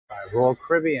Royal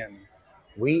Caribbean.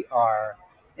 We are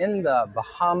in the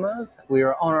Bahamas. We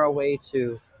are on our way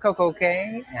to Coco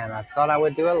Cay, and I thought I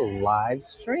would do a live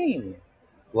stream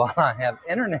while I have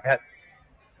internet.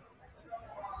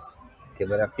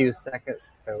 Give it a few seconds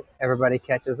so everybody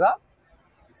catches up.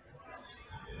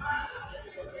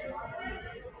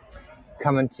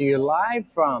 Coming to you live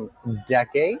from Deck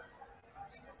 8,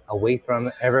 away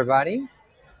from everybody.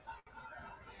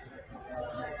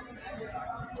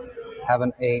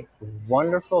 Having a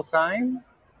wonderful time.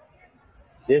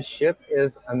 This ship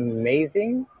is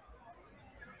amazing.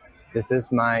 This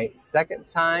is my second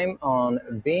time on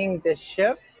being this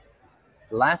ship.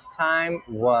 Last time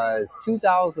was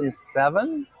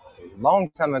 2007, a long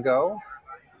time ago.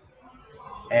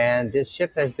 And this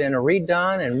ship has been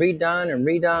redone and redone and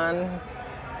redone.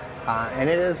 And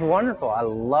it is wonderful. I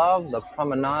love the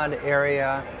promenade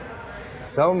area.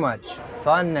 So much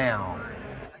fun now.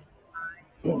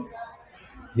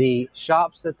 The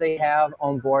shops that they have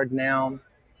on board now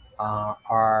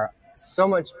are so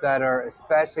much better,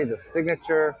 especially the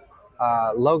signature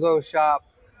logo shop.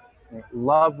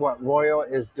 Love what Royal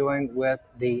is doing with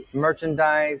the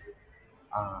merchandise.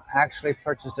 Actually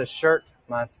purchased a shirt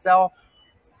myself.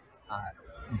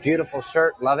 Beautiful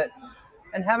shirt, love it,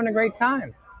 and having a great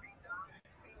time.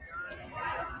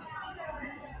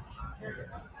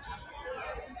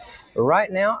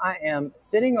 Right now I am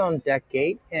sitting on deck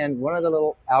 8 in one of the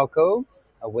little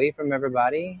alcoves away from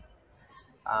everybody.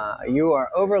 You are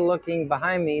overlooking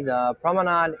behind me the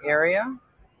promenade area.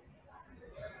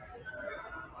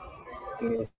 You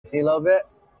can see a little bit.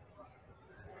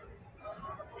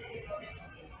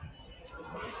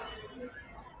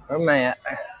 Where am I at?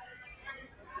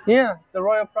 Yeah, the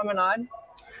Royal Promenade.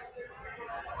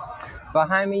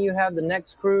 Behind me you have the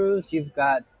next cruise. You've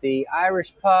got the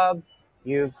Irish pub.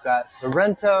 You've got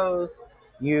Sorrento's.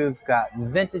 You've got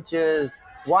Vintages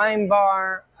wine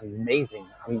bar. Amazing.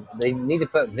 They need to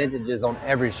put Vintages on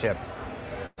every ship.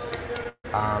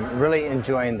 Really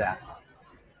enjoying that.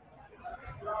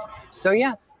 So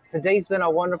yes, today's been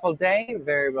a wonderful day.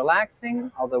 Very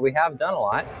relaxing, although we have done a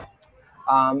lot.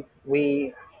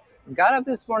 We got up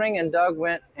this morning and Doug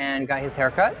went and got his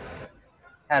haircut.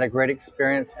 Had a great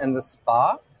experience in the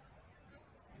spa.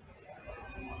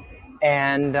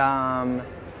 And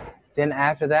then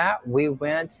after that, we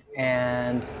went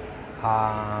and,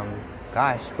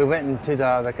 we went into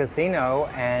the casino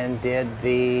and did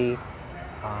the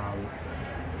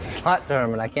slot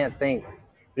tournament. I can't think.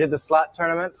 We did the slot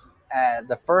tournament.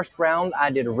 The first round, I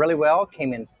did really well,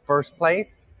 came in first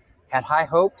place, had high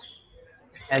hopes.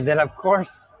 And then, of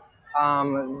course,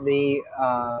 the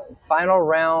final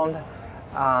round,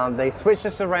 they switched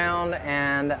us around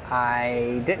and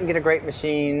I didn't get a great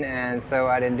machine, and so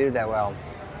I didn't do that well.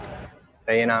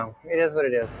 So, you know, it is what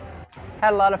it is.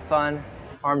 Had a lot of fun.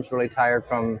 Arms really tired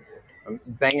from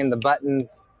banging the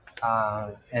buttons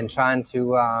and trying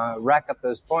to rack up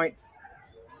those points.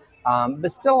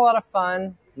 But still a lot of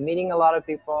fun, meeting a lot of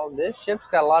people. This ship's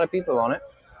got a lot of people on it.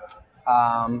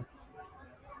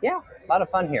 Yeah, a lot of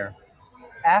fun here.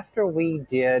 After we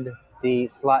did the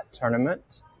slot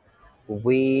tournament,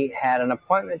 we had an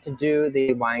appointment to do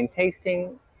the wine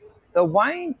tasting. The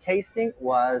wine tasting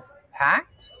was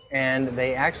packed, and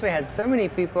they actually had so many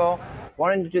people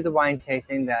wanting to do the wine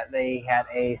tasting that they had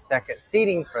a second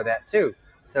seating for that too.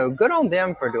 So good on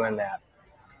them for doing that.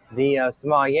 The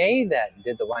sommelier that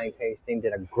did the wine tasting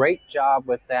did a great job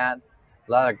with that.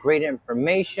 A lot of great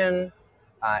information.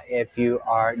 If you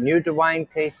are new to wine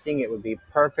tasting, it would be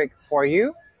perfect for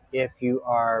you. If you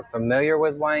are familiar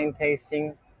with wine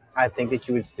tasting, I think that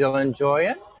you would still enjoy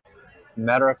it.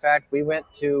 Matter of fact, we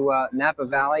went to Napa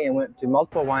Valley and went to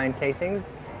multiple wine tastings,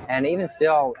 and even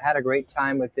still had a great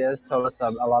time with this. Told us a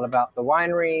lot about the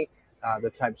winery, the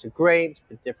types of grapes,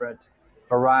 the different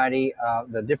variety,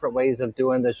 the different ways of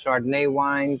doing the Chardonnay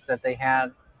wines that they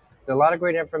had. So a lot of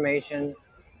great information.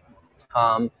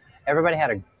 Everybody had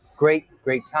a great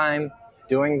time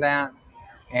doing that.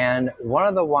 And one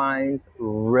of the wines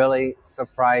really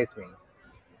surprised me.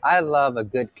 I love a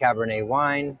good Cabernet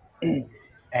wine,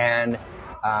 and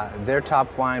their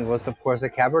top wine was, of course, a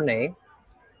Cabernet,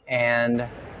 and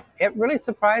it really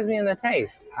surprised me in the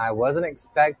taste. I wasn't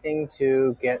expecting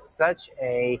to get such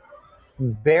a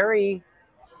berry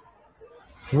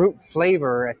fruit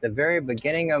flavor at the very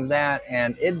beginning of that,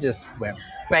 and it just went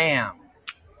bam.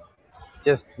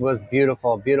 Just was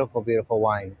beautiful, beautiful, beautiful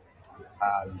wine.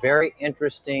 Very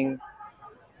interesting.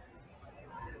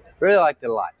 Really liked it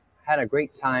a lot. Had a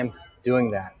great time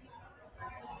doing that.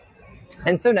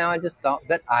 And so now I just thought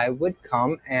that I would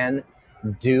come and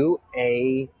do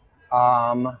a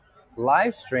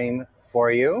live stream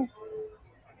for you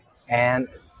and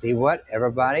see what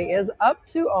everybody is up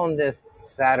to on this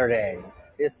Saturday.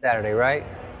 It's Saturday, right?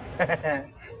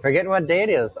 Forgetting what day it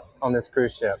is on this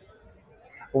cruise ship.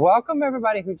 Welcome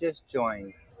everybody who just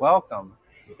joined. Welcome.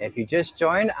 If you just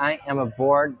joined, I am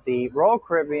aboard the Royal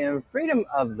Caribbean Freedom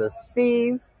of the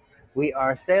Seas. We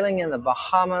are sailing in the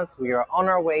Bahamas. We are on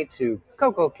our way to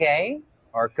Coco Cay,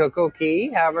 or Coco Cay,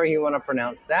 however you want to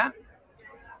pronounce that.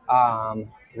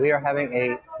 We are having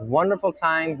a wonderful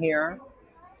time here.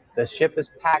 The ship is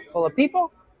packed full of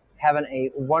people, having a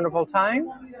wonderful time.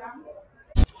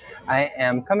 I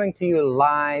am coming to you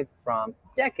live from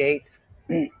Deck 8,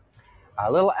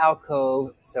 a little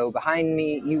alcove. So behind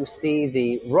me, you see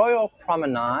the Royal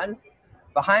Promenade.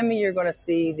 Behind me, you're going to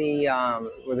see the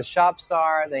where the shops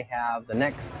are. They have the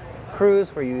next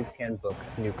cruise where you can book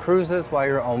new cruises while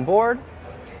you're on board.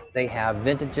 They have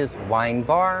Vintage's Wine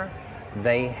Bar.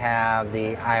 They have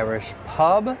the Irish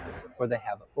Pub where they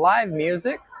have live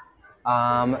music.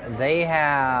 They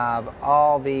have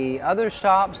all the other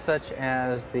shops such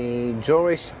as the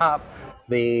jewelry shop,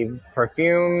 the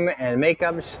perfume and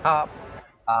makeup shop,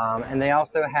 and they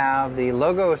also have the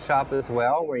logo shop as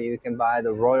well, where you can buy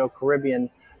the Royal Caribbean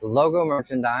logo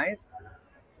merchandise.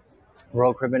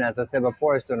 Royal Caribbean, as I said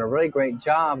before, is doing a really great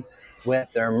job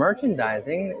with their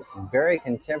merchandising. It's very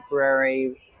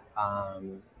contemporary,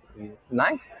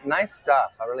 nice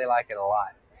stuff. I really like it a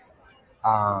lot.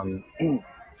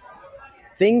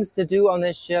 Things to do on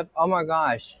this ship, oh my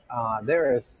gosh,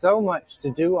 there is so much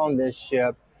to do on this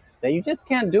ship that you just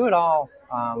can't do it all.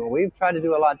 We've tried to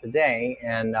do a lot today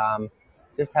and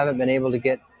just haven't been able to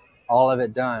get all of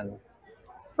it done.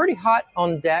 Pretty hot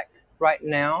on deck right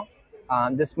now.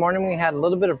 This morning we had a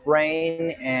little bit of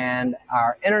rain and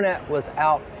our internet was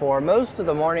out for most of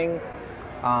the morning,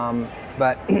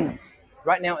 but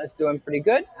right now it's doing pretty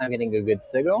good. I'm getting a good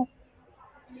signal.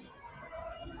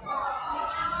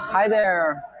 Hi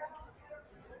there.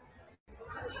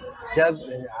 Deb,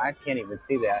 I can't even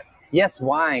see that. Yes,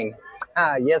 wine.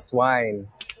 Yes, wine.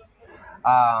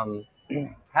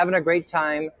 Having a great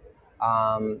time.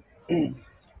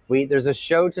 There's a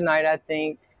show tonight, I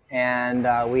think, and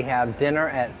we have dinner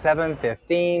at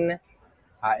 7:15.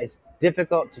 It's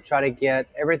difficult to try to get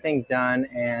everything done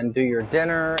and do your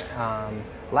dinner.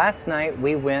 Last night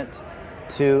we went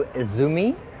to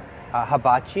Izumi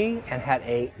Hibachi and had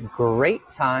a great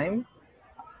time.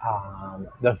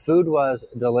 The food was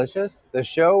delicious. The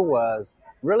show was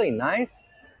really nice.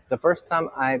 The first time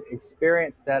I've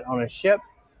experienced that on a ship.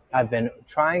 I've been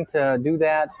trying to do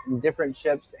that in different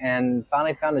ships and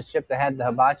finally found a ship that had the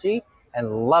hibachi and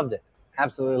loved it.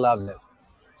 Absolutely loved it.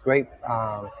 It's great,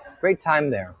 great time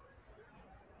there.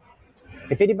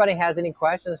 If anybody has any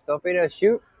questions, feel free to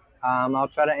shoot. I'll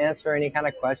try to answer any kind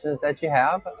of questions that you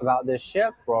have about this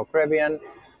ship, Royal Caribbean.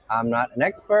 I'm not an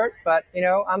expert, but you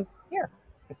know, I'm here.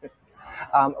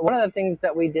 One of the things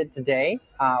that we did today,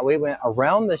 we went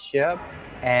around the ship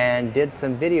and did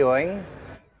some videoing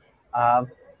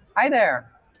of, hi there.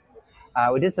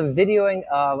 We did some videoing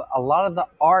of a lot of the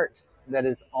art that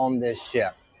is on this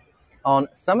ship. On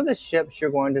some of the ships,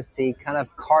 you're going to see kind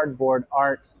of cardboard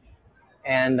art,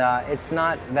 and it's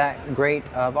not that great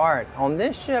of art. On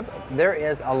this ship, there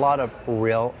is a lot of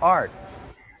real art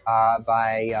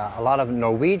by a lot of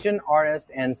Norwegian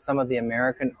artists and some of the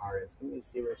American artists. Let me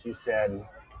see what you said.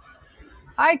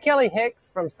 Hi, Kelly Hicks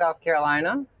from South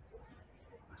Carolina.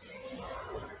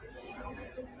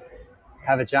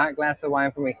 Have a giant glass of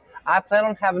wine for me. I plan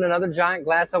on having another giant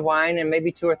glass of wine and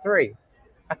maybe 2 or 3.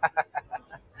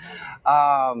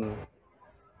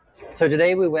 So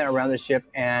today we went around the ship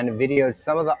and videoed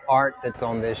some of the art that's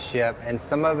on this ship, and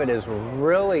some of it is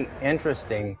really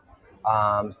interesting.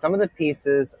 Some of the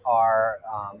pieces are,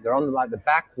 they're on the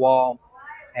back wall,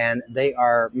 and they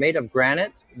are made of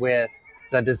granite with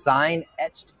the design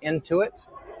etched into it.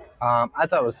 I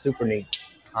thought it was super neat.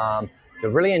 So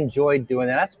really enjoyed doing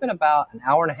that. I spent about an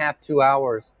hour and a half, 2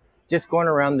 hours just going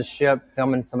around the ship,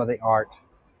 filming some of the art.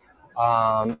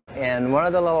 And one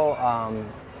of the little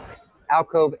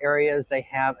alcove areas, they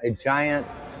have a giant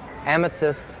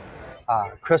amethyst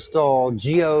crystal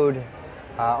geode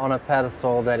on a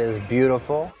pedestal that is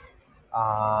beautiful.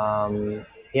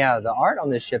 Yeah, the art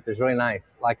on this ship is really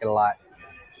nice. Like it a lot.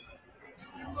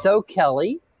 So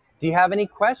Kelly, do you have any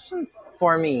questions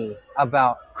for me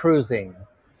about cruising?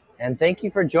 And thank you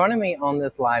for joining me on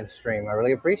this live stream. I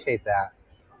really appreciate that.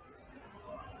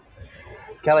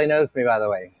 Kelly knows me, by the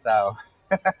way. So,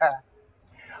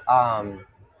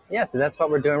 yeah, so that's what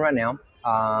we're doing right now.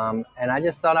 And I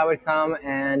just thought I would come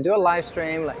and do a live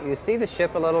stream, let you see the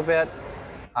ship a little bit,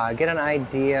 get an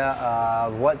idea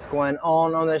of what's going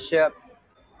on the ship.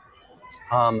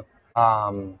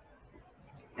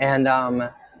 And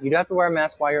you do have to wear a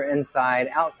mask while you're inside.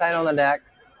 Outside on the deck,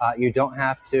 you don't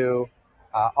have to.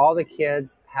 All the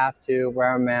kids have to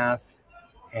wear a mask,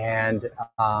 and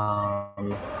all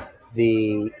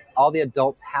the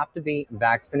adults have to be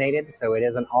vaccinated. So it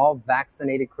is an all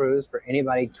vaccinated cruise for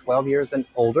anybody 12 years and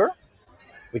older,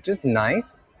 which is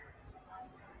nice.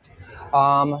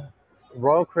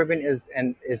 Royal Caribbean is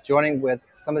joining with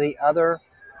some of the other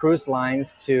cruise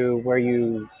lines to where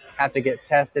you have to get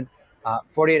tested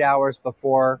 48 hours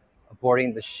before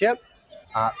boarding the ship.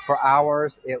 For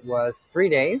ours, it was 3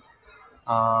 days.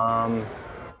 And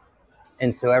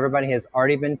so everybody has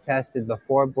already been tested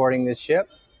before boarding the ship.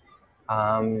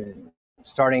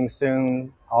 Starting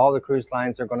soon, all the cruise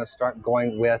lines are going to start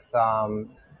going with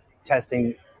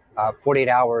testing 48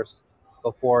 hours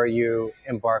before you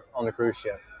embark on the cruise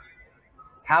ship.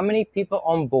 How many people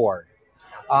on board?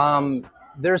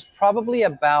 There's probably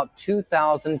about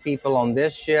 2,000 people on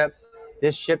this ship.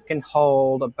 This ship can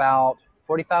hold about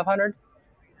 4,500.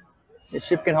 This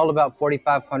ship can hold about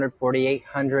 4,500,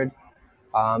 4,800.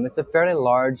 It's a fairly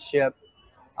large ship.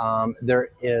 There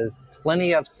is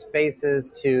plenty of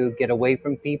spaces to get away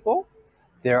from people.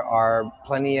 There are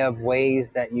plenty of ways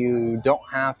that you don't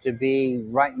have to be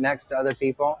right next to other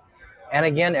people. And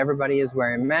again, everybody is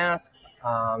wearing masks.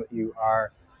 You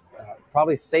are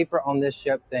probably safer on this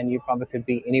ship than you probably could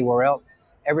be anywhere else.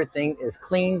 Everything is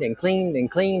cleaned and cleaned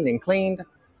and cleaned and cleaned.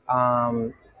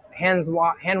 Hand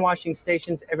washing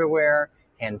stations everywhere.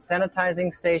 Hand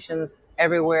sanitizing stations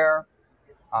everywhere.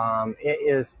 It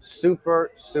is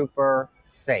super, super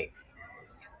safe.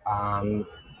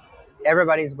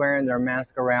 Everybody's wearing their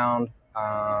mask around.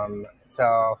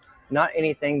 So not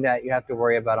anything that you have to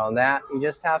worry about on that. You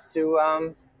just have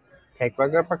to take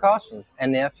regular precautions.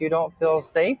 And if you don't feel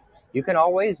safe, you can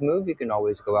always move. You can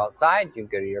always go outside. You can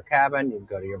go to your cabin. You can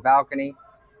go to your balcony.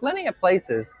 Plenty of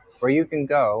places where you can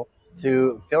go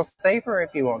to feel safer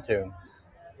if you want to.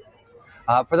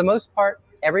 For the most part,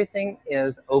 everything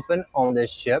is open on this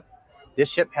ship. This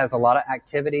ship has a lot of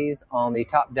activities on the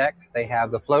top deck. They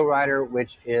have the Flow Rider,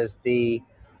 which is the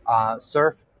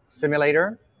surf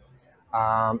simulator.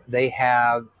 They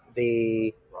have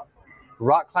the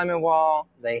rock climbing wall.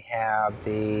 They have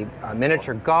the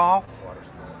miniature golf.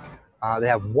 They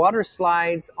have water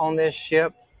slides on this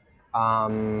ship.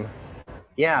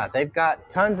 Yeah, they've got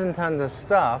tons and tons of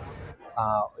stuff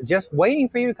just waiting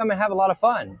for you to come and have a lot of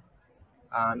fun.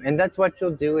 And that's what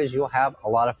you'll do, is you'll have a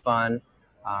lot of fun.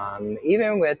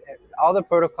 Even with all the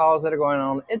protocols that are going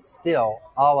on, it's still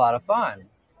a lot of fun.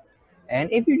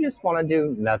 And if you just want to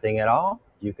do nothing at all,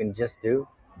 you can just do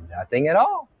nothing at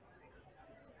all.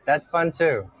 That's fun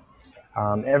too.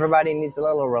 Everybody needs a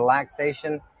little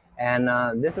relaxation,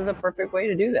 and this is a perfect way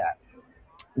to do that.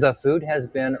 The food has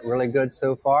been really good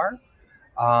so far.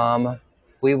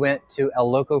 We went to El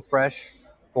Loco Fresh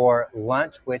for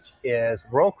lunch, which is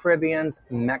Royal Caribbean's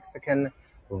Mexican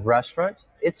restaurant.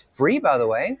 It's free, by the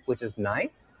way, which is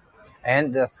nice.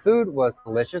 And the food was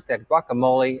delicious. That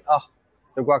guacamole, oh,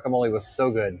 the guacamole was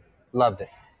so good. Loved it.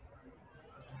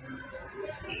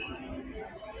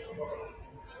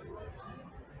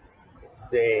 Let's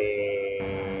see.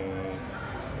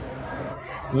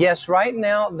 Yes, right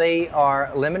now they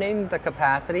are limiting the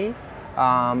capacity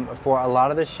for a lot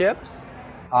of the ships.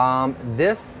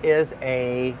 This is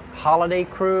a holiday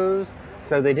cruise,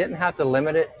 so they didn't have to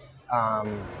limit it.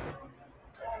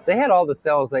 They had all the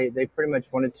sales they pretty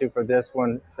much wanted to for this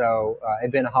one, so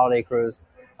it'd been a holiday cruise.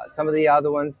 Some of the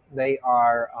other ones, they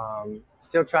are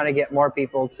still trying to get more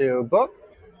people to book.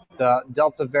 The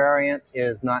Delta variant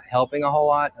is not helping a whole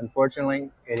lot,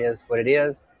 unfortunately. It is what it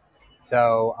is.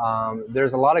 So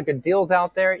there's a lot of good deals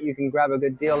out there. You can grab a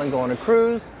good deal and go on a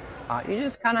cruise. You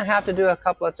just kind of have to do a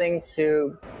couple of things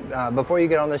to before you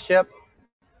get on the ship,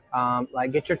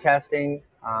 like get your testing,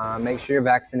 make sure you're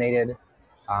vaccinated,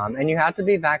 and you have to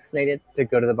be vaccinated to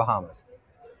go to the Bahamas.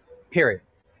 Period.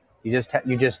 You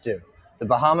just do. The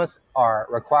Bahamas are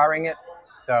requiring it,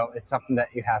 so it's something that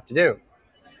you have to do.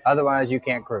 Otherwise, you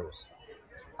can't cruise.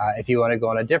 If you want to go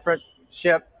on a different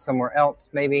ship somewhere else,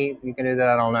 maybe you can do that.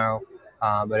 I don't know.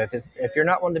 But if you're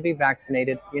not wanting to be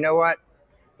vaccinated, you know what?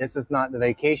 This is not the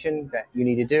vacation that you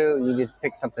need to do. You need to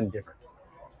pick something different.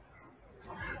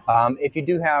 If you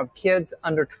do have kids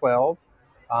under 12,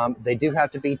 they do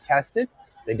have to be tested.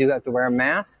 They do have to wear a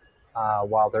mask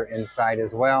while they're inside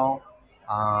as well.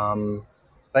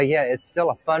 But yeah, it's still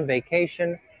a fun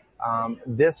vacation.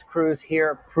 This cruise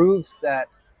here proves that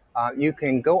you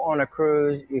can go on a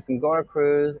cruise,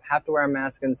 have to wear a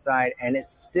mask inside, and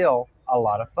it's still a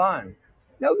lot of fun.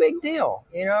 No big deal.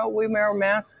 You know, we wear a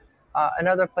mask in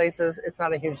other places. It's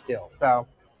not a huge deal. So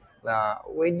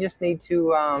We just need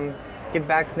to get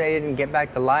vaccinated and get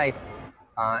back to life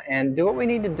and do what we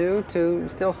need to do to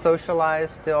still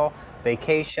socialize, still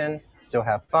vacation, still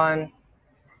have fun.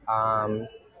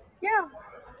 Yeah,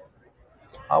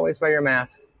 always wear your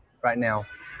mask right now.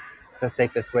 It's the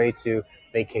safest way to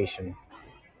vacation.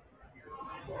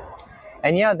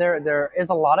 And yeah, there is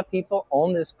a lot of people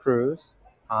on this cruise.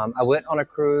 I went on a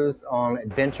cruise on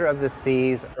Adventure of the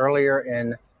Seas earlier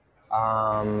in.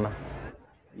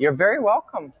 You're very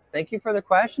welcome. Thank you for the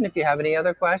question. If you have any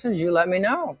other questions, you let me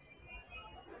know.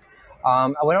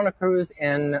 I went on a cruise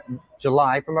in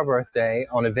July for my birthday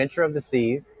on Adventure of the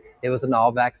Seas. It was an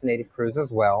all-vaccinated cruise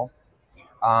as well.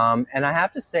 And I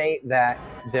have to say that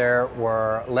there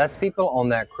were less people on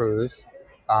that cruise,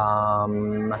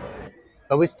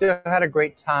 but we still had a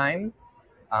great time.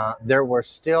 There were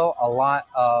still a lot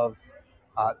of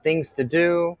things to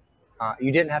do.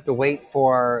 You didn't have to wait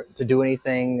to do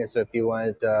anything. So if you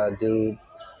wanted to do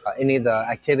any of the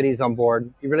activities on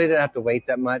board, you really didn't have to wait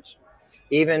that much.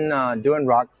 Even doing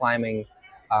rock climbing,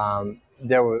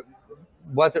 there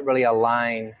wasn't really a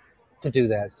line to do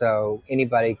that. So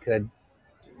anybody could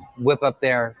whip up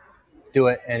there, do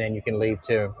it, and then you can leave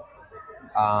too.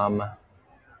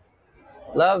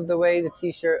 Love the way the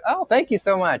t-shirt. Oh, thank you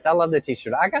so much. I love the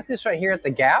t-shirt. I got this right here at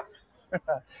the Gap.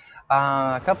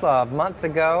 A couple of months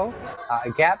ago,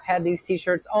 Gap had these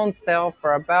t-shirts on sale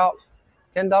for about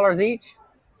 $10 each,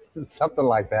 something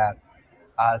like that.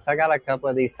 So I got a couple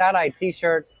of these tie-dye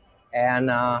t-shirts, and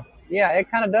yeah,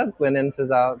 it kind of does blend into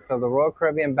the Royal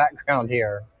Caribbean background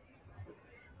here.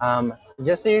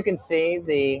 Just so you can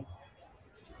see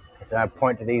so I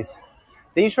point to these.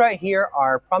 These right here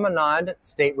are promenade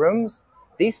staterooms.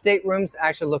 These staterooms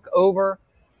actually look over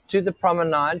to the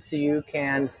promenade, so you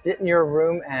can sit in your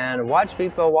room and watch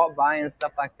people walk by and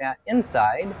stuff like that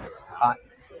inside.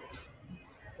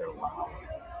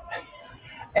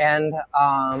 And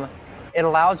it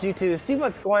allows you to see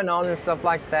what's going on and stuff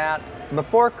like that.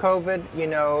 Before COVID, you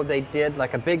know, they did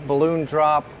like a big balloon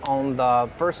drop on the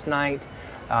first night.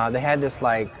 They had this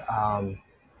like a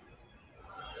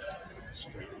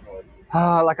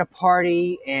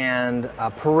party and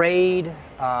a parade.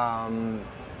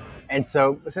 And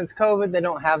so since COVID, they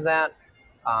don't have that.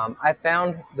 I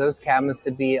found those cabins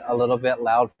to be a little bit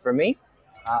loud for me.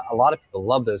 A lot of people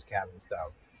love those cabins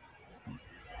though.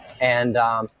 And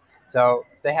so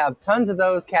they have tons of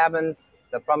those cabins,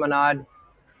 the promenade,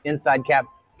 inside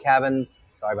cabins.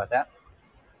 Sorry about that.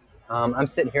 I'm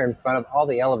sitting here in front of all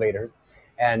the elevators,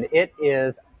 and it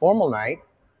is formal night.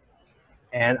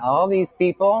 And all these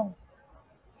people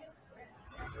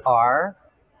are,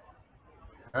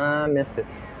 missed it.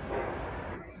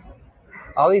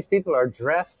 All these people are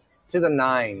dressed to the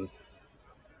nines.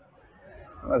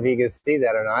 I don't know if you can see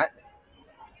that or not.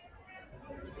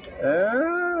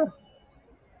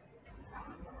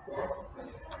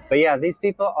 But yeah, these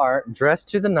people are dressed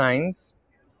to the nines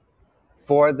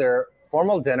for their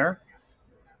formal dinner.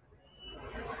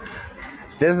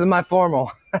 This is my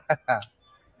formal.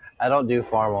 I don't do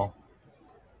formal.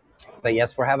 But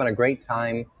yes, we're having a great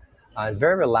time. It's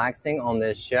very relaxing on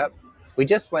this ship. We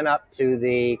just went up to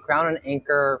the Crown and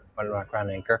Anchor, well, not Crown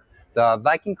and Anchor, the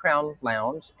Viking Crown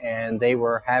Lounge, and they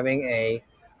were having a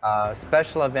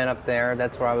special event up there.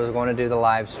 That's where I was going to do the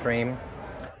live stream.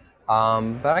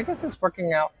 But I guess it's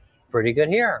working out pretty good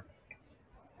here.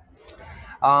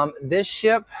 This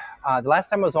ship, the last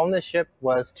time I was on this ship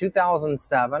was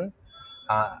 2007.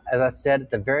 As I said at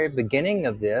the very beginning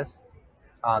of this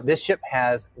ship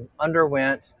has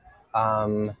underwent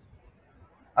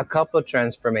a couple of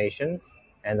transformations,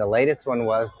 and the latest one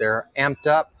was their amped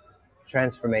up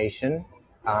transformation,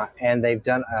 and they've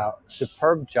done a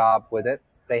superb job with it.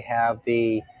 They have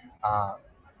the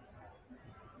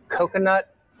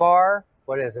coconut bar.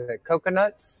 What is it?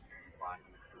 Coconuts?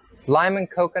 Lime and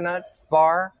coconuts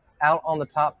bar out on the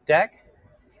top deck.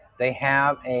 They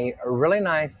have a really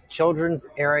nice children's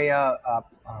area,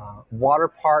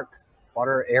 water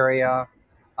area,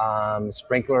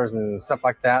 sprinklers and stuff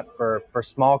like that for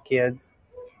small kids.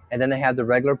 And then they have the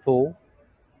regular pool.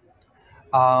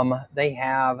 They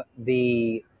have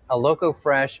a Loco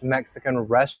Fresh Mexican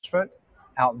restaurant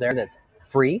out there that's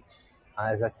free.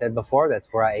 As I said before, that's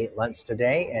where I ate lunch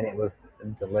today, and it was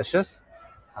delicious.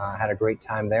 I had a great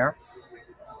time there.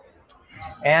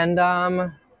 And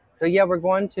so yeah, we're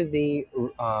going to the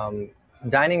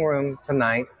dining room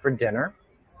tonight for dinner.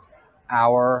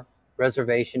 Our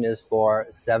reservation is for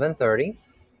 7:30.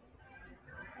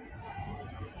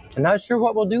 I'm not sure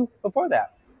what we'll do before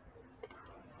that.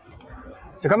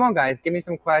 So come on, guys, give me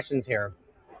some questions here.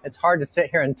 It's hard to sit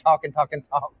here and talk and talk and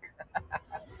talk.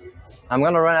 I'm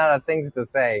going to run out of things to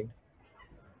say.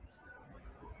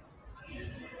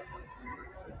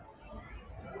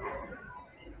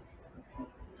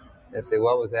 Let's see,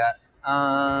 what was that?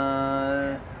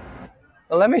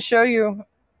 Well, let me show you.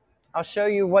 I'll show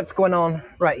you what's going on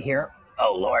right here.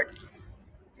 Oh, Lord.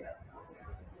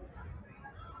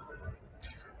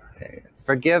 Okay.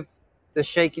 Forgive the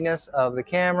shakiness of the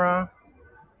camera.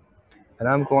 And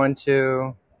I'm going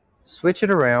to switch it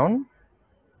around.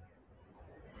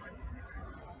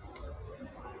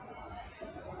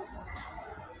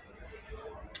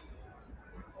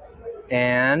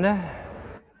 And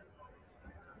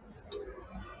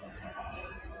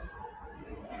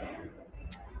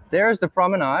there's the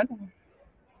promenade.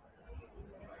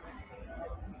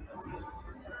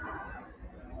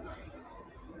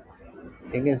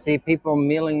 You can see people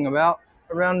milling about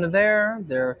around there.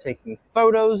 They're taking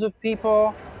photos of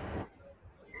people.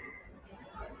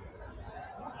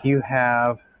 You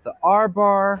have the R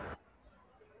bar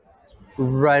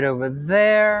right over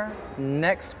there.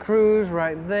 Next cruise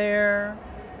right there.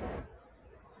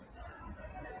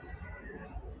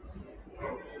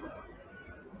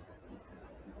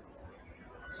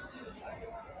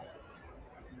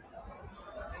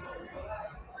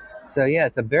 So yeah,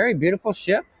 it's a very beautiful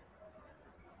ship.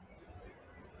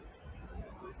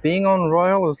 Being on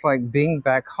Royal is like being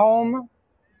back home.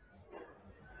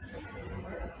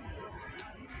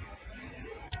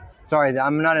 Sorry,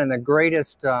 I'm not in the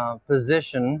greatest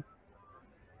position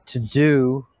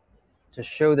to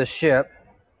show the ship.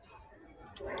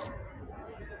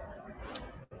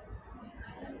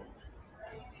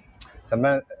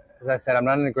 So as I said, I'm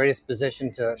not in the greatest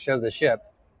position to show the ship.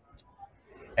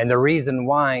 And the reason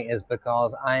why is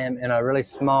because I am in a really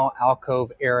small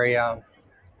alcove area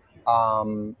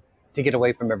to get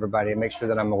away from everybody and make sure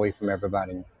that I'm away from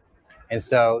everybody. And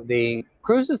so the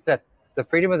cruises that the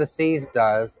Freedom of the Seas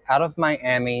does out of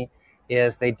Miami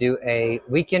is they do a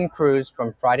weekend cruise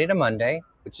from Friday to Monday,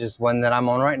 which is one that I'm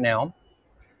on right now.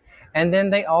 And then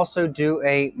they also do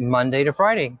a Monday to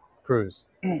Friday cruise.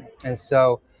 And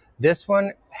so this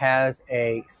one has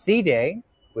a sea day,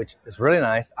 which is really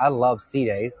nice. I love sea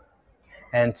days.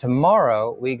 And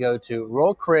tomorrow we go to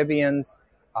Royal Caribbean's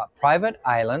private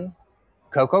island,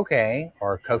 Coco Cay,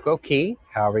 or Coco Cay,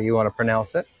 however you want to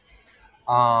pronounce it.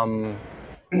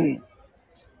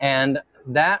 And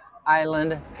that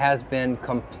island has been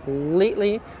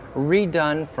completely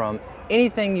redone from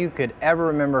anything you could ever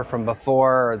remember from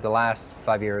before the last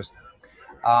 5 years.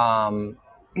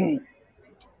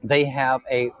 They have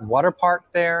a water park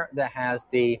there that has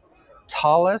the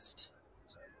tallest,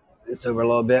 it's over a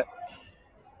little bit.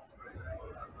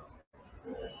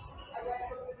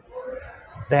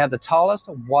 They have the tallest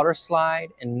water slide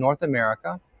in North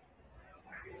America.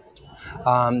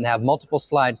 They have multiple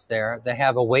slides there. They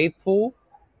have a wave pool.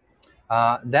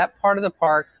 That part of the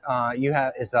park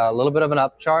is a little bit of an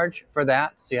upcharge for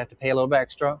that, so you have to pay a little bit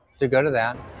extra to go to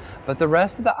that. But the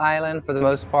rest of the island, for the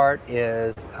most part,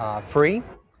 is free.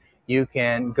 You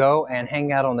can go and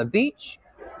hang out on the beach.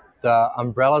 The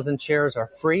umbrellas and chairs are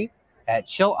free at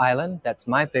Chill Island. That's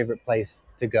my favorite place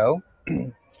to go.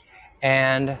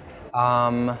 And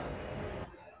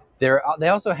they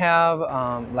also have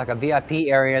like a VIP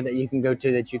area that you can go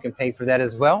to that you can pay for that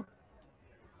as well.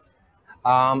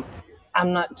 I'm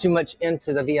not too much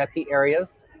into the VIP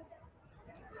areas.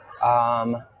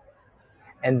 And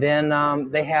then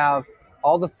they have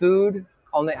all the food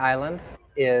on the island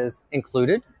is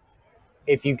included.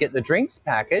 If you get the drinks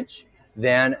package,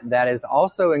 then that is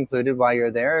also included while you're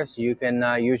there. So you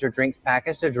can use your drinks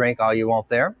package to drink all you want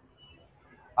there.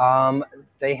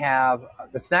 They have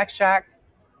the Snack Shack.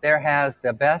 There has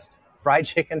the best fried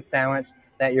chicken sandwich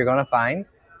that you're going to find.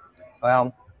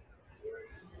 Well,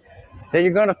 that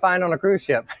you're going to find on a cruise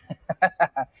ship.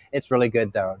 It's really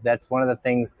good, though. That's one of the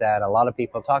things that a lot of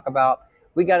people talk about.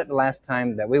 We got it the last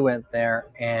time that we went there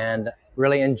and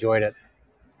really enjoyed it.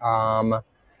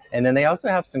 And then they also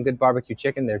have some good barbecue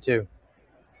chicken there, too.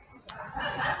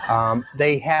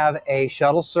 They have a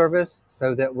shuttle service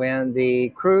so that when the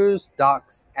cruise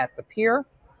docks at the pier,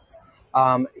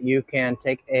 you can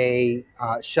take a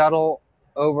shuttle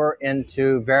over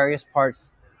into various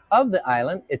parts of the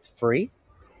island. It's free.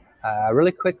 A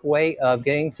really quick way of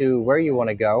getting to where you want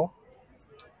to go.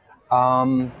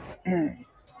 And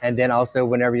then also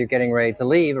whenever you're getting ready to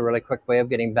leave, a really quick way of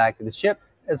getting back to the ship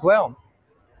as well.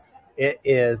 It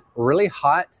is really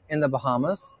hot in the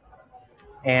Bahamas.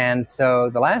 And so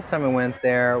the last time we went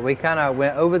there, we kind of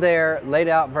went over there, laid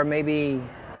out for maybe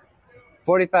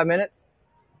 45 minutes,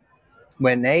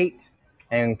 went and ate,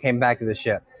 and came back to the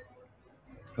ship.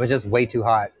 It was just way too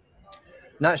hot.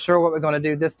 Not sure what we're going to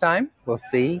do this time. We'll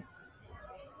see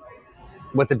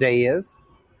what the day is.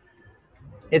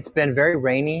 It's been very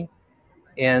rainy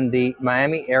in the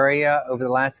Miami area over the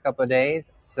last couple of days.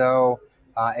 So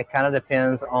It kind of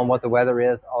depends on what the weather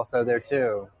is also there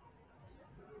too.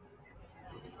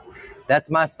 That's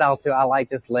my style too. I like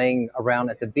just laying around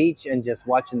at the beach and just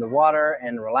watching the water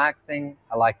and relaxing.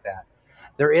 I like that.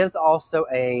 There is also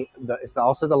it's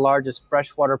also the largest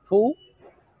freshwater pool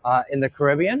in the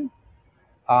Caribbean.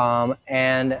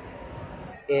 And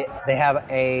they have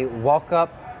a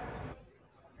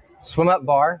swim up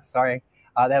bar, sorry.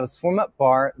 They have a swim up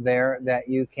bar there that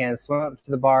you can swim up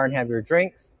to the bar and have your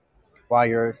drinks while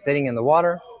you're sitting in the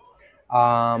water.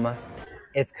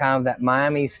 It's kind of that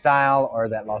Miami style or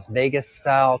that Las Vegas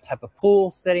style type of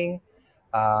pool sitting.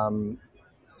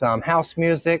 Some house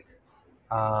music.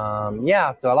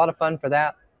 Yeah, so a lot of fun for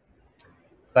that.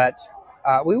 But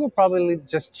we will probably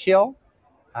just chill.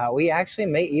 We actually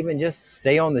may even just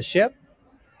stay on the ship.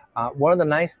 One of the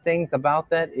nice things about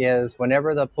that is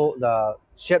whenever the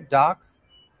ship docks,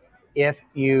 if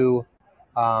you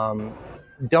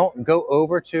don't go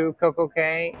over to Coco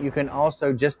Cay, you can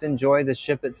also just enjoy the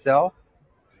ship itself.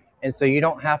 And so you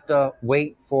don't have to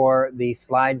wait for the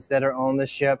slides that are on the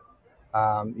ship.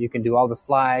 You can do all the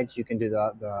slides. You can do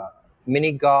the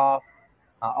mini golf,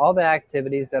 all the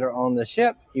activities that are on the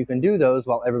ship. You can do those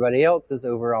while everybody else is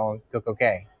over on Coco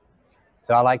Cay.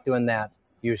 So I like doing that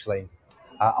usually.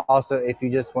 Also, if you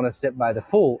just want to sit by the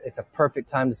pool, it's a perfect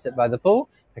time to sit by the pool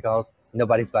because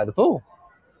nobody's by the pool.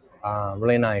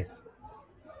 Really nice.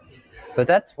 But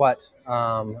that's what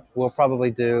we'll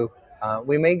probably do.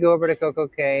 We may go over to Coco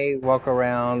Cay, walk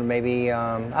around, maybe,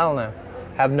 I don't know,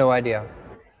 have no idea.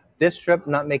 This trip,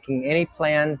 not making any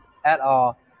plans at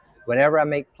all. Whenever I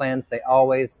make plans, they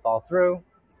always fall through.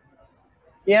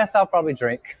 Yes, I'll probably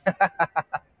drink.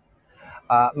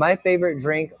 My favorite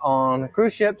drink on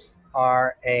cruise ships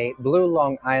are a Blue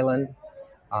Long Island.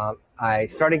 I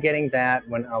started getting that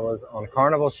when I was on a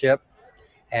Carnival ship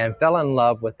and fell in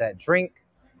love with that drink.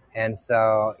 And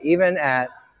so even at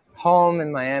home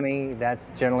in Miami,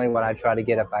 that's generally what I try to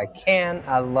get if I can.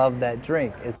 I love that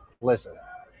drink. It's delicious.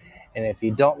 And if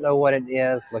you don't know what it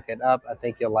is, look it up. I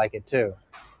think you'll like it too.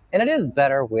 And it is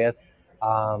better with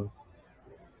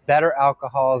better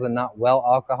alcohols and not well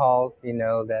alcohols, you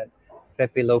know, that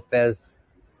Pepe Lopez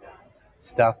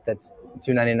stuff that's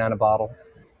 $2.99 a bottle.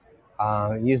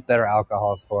 Use better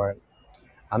alcohols for it.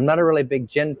 I'm not a really big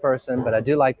gin person, but I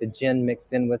do like the gin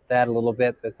mixed in with that a little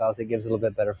bit because it gives a little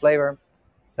bit better flavor.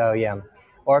 So yeah.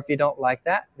 Or if you don't like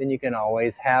that, then you can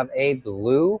always have a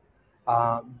blue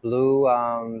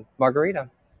margarita.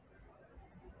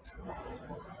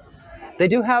 They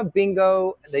do have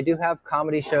bingo. They do have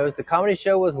comedy shows. The comedy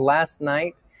show was last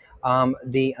night.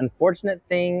 The unfortunate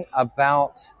thing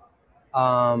about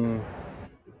when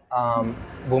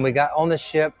we got on the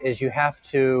ship is you have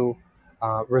to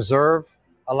reserve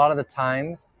a lot of the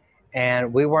times,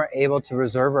 and we weren't able to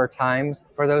reserve our times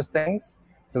for those things,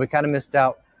 so we kind of missed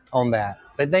out on that.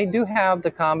 But they do have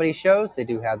the comedy shows. They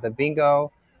do have the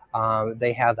bingo.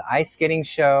 They have the ice skating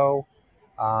show.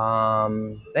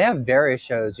 They have various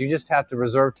shows. You just have to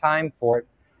reserve time for it,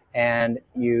 and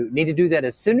you need to do that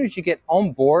as soon as you get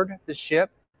on board the ship.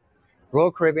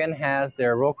 Royal Caribbean has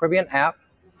their Royal Caribbean app,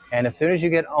 and as soon as you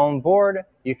get on board,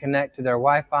 you connect to their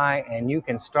Wi-Fi, and you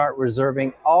can start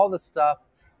reserving all the stuff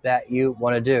that you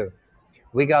want to do.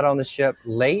 We got on the ship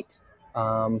late,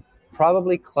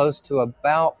 probably close to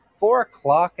about 4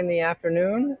 o'clock in the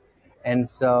afternoon, and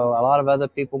so a lot of other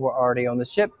people were already on the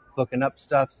ship booking up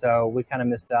stuff, so we kind of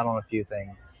missed out on a few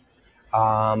things.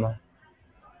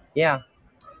 Yeah,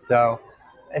 so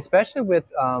especially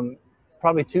with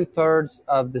probably 2/3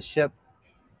 of the ship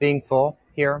being full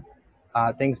here,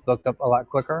 things booked up a lot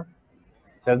quicker.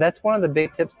 So that's one of the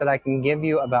big tips that I can give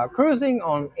you about cruising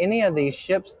on any of these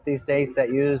ships these days that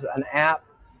use an app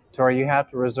to where you have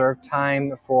to reserve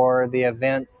time for the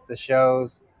events, the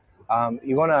shows.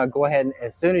 You want to go ahead and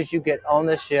as soon as you get on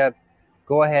the ship,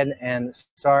 go ahead and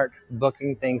start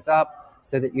booking things up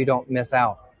so that you don't miss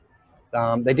out.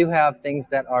 They do have things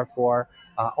that are for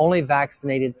only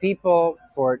vaccinated people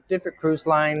for different cruise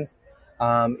lines,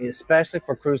 especially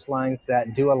for cruise lines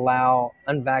that do allow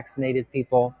unvaccinated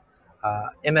people.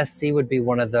 MSC would be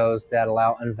one of those that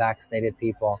allow unvaccinated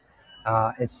people.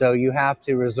 And so you have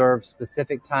to reserve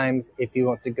specific times if you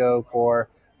want to go for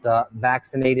the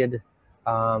vaccinated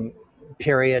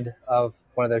period of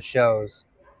one of those shows.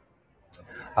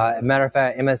 As a matter of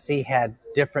fact, MSC had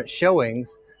different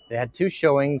showings. They had 2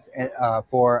 showings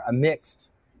for a mixed,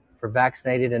 for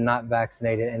vaccinated and not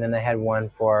vaccinated, and then they had one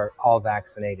for all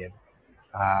vaccinated.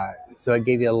 So it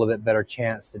gave you a little bit better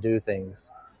chance to do things.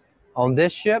 On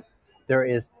this ship, there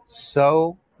is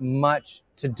so much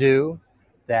to do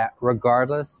that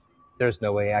regardless, there's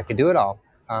no way I could do it all.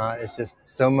 It's just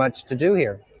so much to do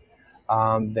here.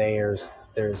 There's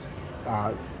there's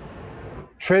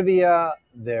trivia,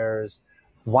 there's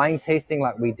wine tasting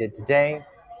like we did today.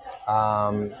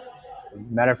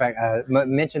 Matter of fact, I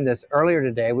mentioned this earlier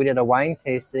today. We did a wine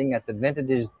tasting at the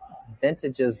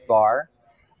Vintages Bar.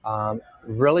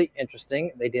 Really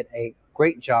interesting. They did a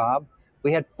great job.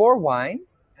 We had 4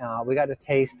 wines. We got to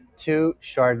taste 2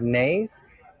 Chardonnays.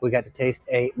 We got to taste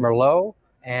a Merlot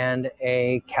and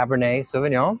a Cabernet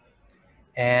Sauvignon.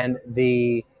 And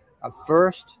the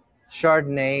first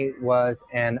Chardonnay was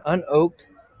an unoaked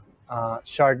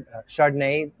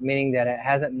Chardonnay, meaning that it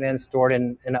hasn't been stored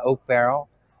in an oak barrel.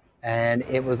 And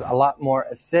it was a lot more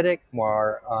acidic,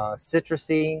 more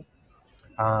citrusy.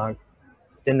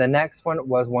 Then the next one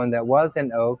was one that was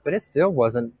in oak, but it still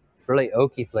wasn't really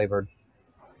oaky flavored.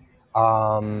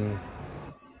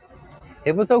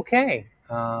 It was okay.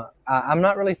 I'm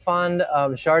not really fond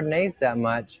of Chardonnays that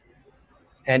much,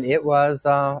 and it was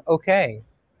okay.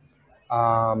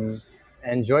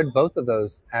 Enjoyed both of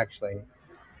those, actually.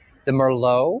 The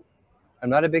Merlot, I'm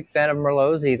not a big fan of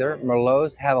Merlots either.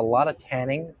 Merlots have a lot of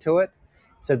tanning to it,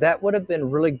 so that would have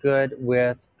been really good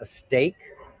with a steak.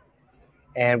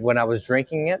 And when I was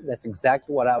drinking it, that's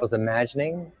exactly what I was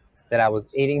imagining, that I was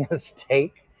eating a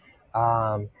steak.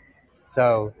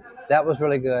 So that was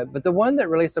really good. But the one that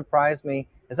really surprised me,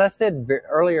 as I said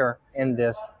earlier in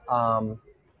this,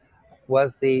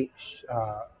 was the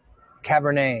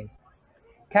Cabernet.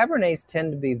 Cabernets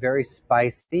tend to be very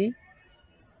spicy,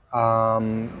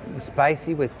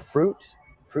 spicy with fruit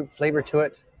flavor to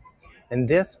it. And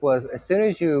this was, as soon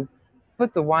as you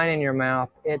put the wine in your mouth,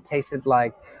 it tasted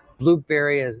like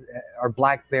blueberry or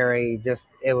blackberry.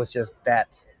 It was just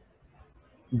that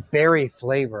berry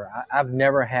flavor. I've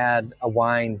never had a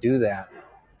wine do that.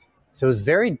 So it was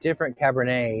very different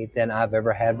Cabernet than I've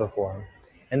ever had before.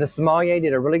 And the sommelier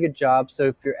did a really good job. So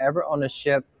if you're ever on a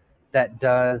ship that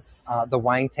does the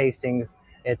wine tastings,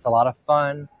 it's a lot of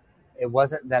fun. It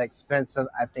wasn't that expensive.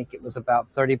 I think it was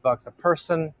about $30 a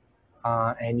person.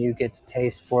 And you get to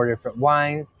taste 4 different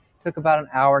wines. Took about an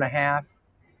hour and a half.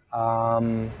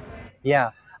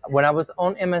 Yeah. When I was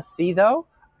on MSC though,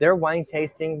 their wine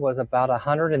tasting was about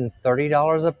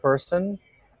 $130 a person.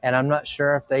 And I'm not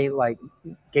sure if they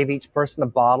gave each person a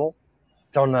bottle.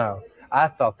 Don't know. I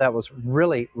thought that was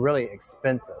really, really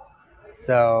expensive.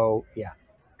 So yeah,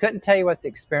 couldn't tell you what the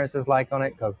experience is like on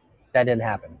it because that didn't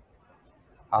happen.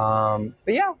 But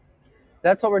yeah,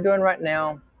 that's what we're doing right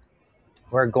now.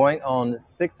 We're going on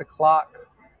 6 o'clock,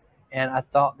 and I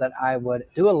thought that I would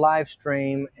do a live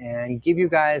stream and give you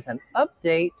guys an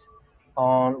update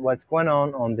on what's going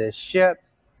on this ship.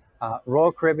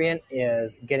 Royal Caribbean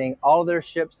is getting all of their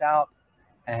ships out,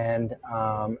 and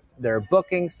they're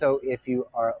booking. So if you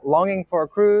are longing for a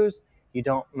cruise, you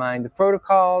don't mind the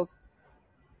protocols,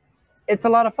 it's a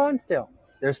lot of fun still.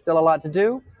 There's still a lot to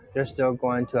do. They're still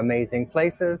going to amazing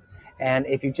places. And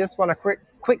if you just want a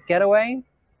quick getaway,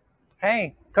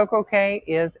 hey, Coco Cay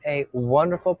is a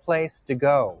wonderful place to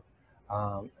go.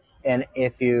 And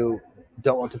if you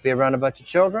don't want to be around a bunch of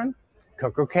children,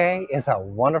 Coco Cay is a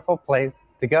wonderful place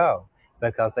to go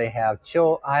because they have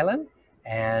Chill Island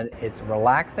and it's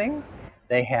relaxing.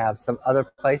 They have some other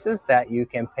places that you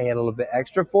can pay a little bit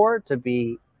extra for to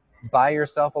be by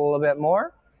yourself a little bit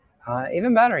more.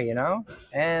 Even better, you know.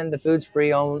 And the food's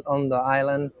free on the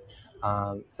island.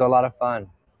 So a lot of fun.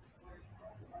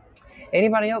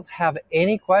 Anybody else have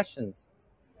any questions?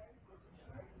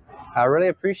 I really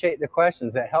appreciate the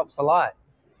questions. It helps a lot.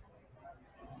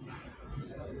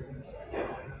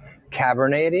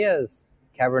 Cabernet it is.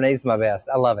 Cabernet's my best.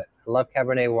 I love it. I love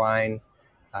Cabernet wine.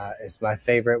 It's my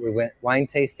favorite. We went wine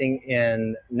tasting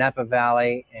in Napa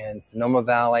Valley and Sonoma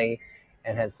Valley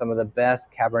and had some of the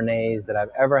best Cabernets that I've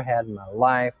ever had in my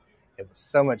life. It was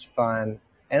so much fun.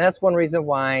 And that's one reason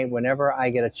why whenever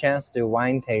I get a chance to do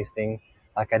wine tasting,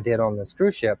 like I did on this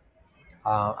cruise ship,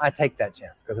 I take that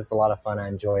chance because it's a lot of fun. I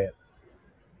enjoy it.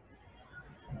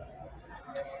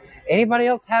 Anybody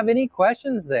else have any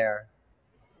questions there?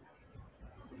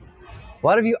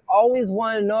 What have you always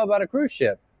wanted to know about a cruise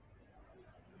ship?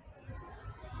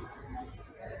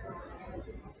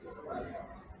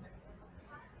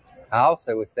 I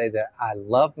also would say that I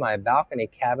love my balcony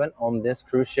cabin on this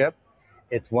cruise ship.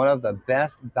 It's one of the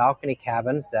best balcony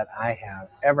cabins that I have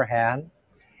ever had.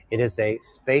 It is a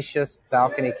spacious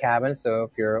balcony cabin, so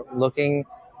if you're looking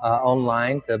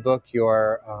online to book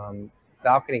your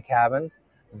balcony cabins,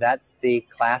 that's the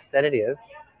class that it is.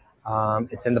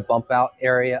 It's in the bump out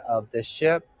area of this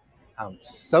ship. I'm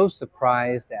so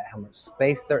surprised at how much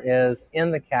space there is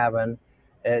in the cabin.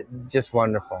 Just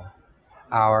wonderful.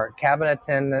 Our cabin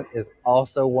attendant is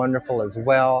also wonderful as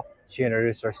well. She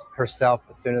introduced herself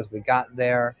as soon as we got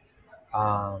there.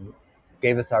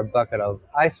 gave us our bucket of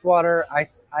ice water,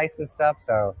 ice and stuff.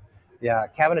 So yeah,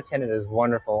 cabin attendant is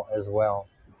wonderful as well.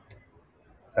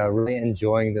 So really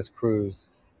enjoying this cruise.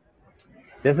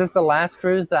 This is the last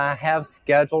cruise that I have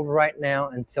scheduled right now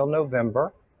until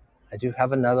November. I do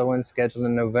have another one scheduled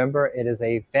in November. It is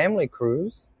a family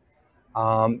cruise.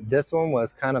 This one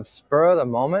was kind of spur of the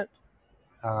moment.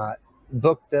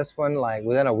 Booked this one like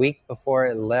within a week before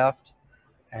it left.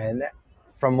 And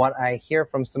from what I hear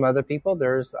from some other people,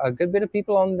 there's a good bit of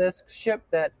people on this ship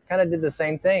that kind of did the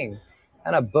same thing.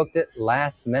 Kind of booked it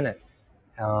last minute.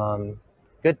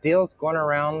 Good deals going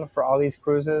around for all these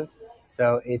cruises.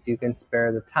 So if you can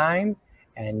spare the time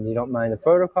and you don't mind the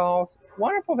protocols,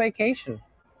 wonderful vacation.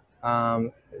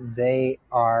 They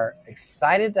are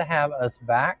excited to have us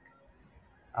back.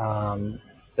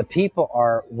 The people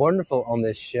are wonderful on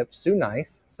this ship. So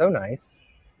nice, so nice.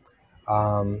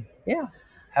 Yeah,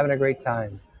 having a great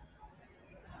time.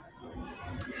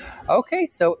 Okay,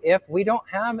 so if we don't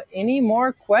have any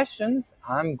more questions,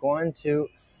 I'm going to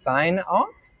sign off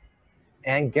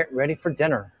and get ready for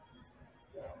dinner.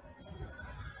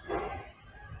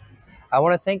 I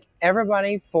want to thank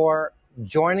everybody for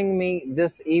joining me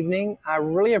this evening. I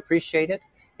really appreciate it.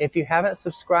 If you haven't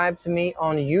subscribed to me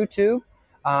on YouTube,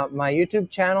 my YouTube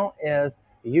channel is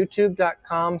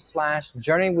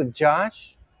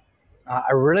youtube.com/JourneyWithJosh.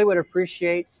 I really would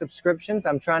appreciate subscriptions.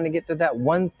 I'm trying to get to that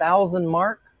 1,000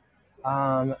 mark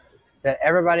that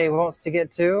everybody wants to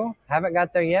get to. Haven't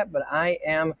got there yet, but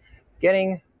I'm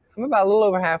about a little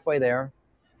over halfway there.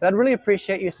 So I'd really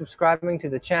appreciate you subscribing to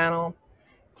the channel.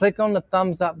 Click on the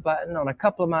thumbs up button on a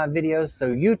couple of my videos so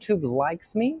YouTube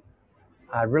likes me.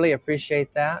 I really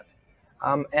appreciate that.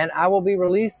 And I will be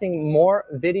releasing more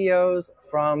videos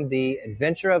from the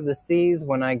Adventure of the Seas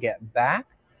when I get back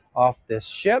off this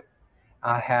ship.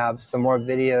 I have some more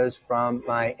videos from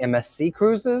my MSC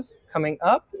cruises coming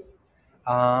up.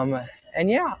 And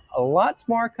yeah, lots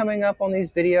more coming up on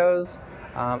these videos.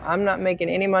 I'm not making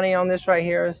any money on this right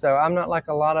here, so I'm not like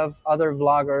a lot of other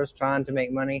vloggers trying to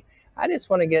make money. I just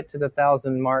want to get to the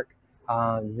 1,000 mark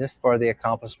just for the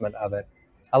accomplishment of it.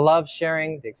 I love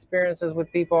sharing the experiences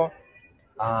with people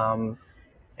and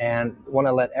want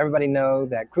to let everybody know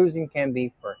that cruising can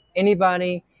be for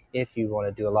anybody. If you want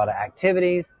to do a lot of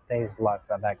activities, there's lots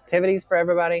of activities for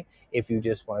everybody. If you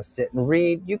just want to sit and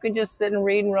read, you can just sit and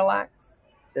read and relax.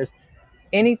 There's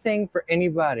anything for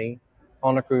anybody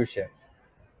on a cruise ship.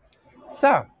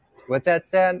 So, with that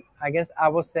said, I guess I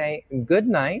will say good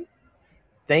night.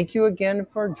 Thank you again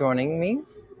for joining me.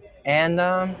 And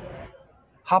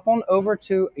hop on over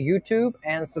to YouTube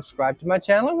and subscribe to my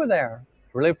channel over there.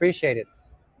 Really appreciate it.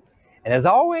 And as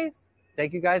always,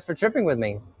 thank you guys for tripping with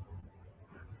me.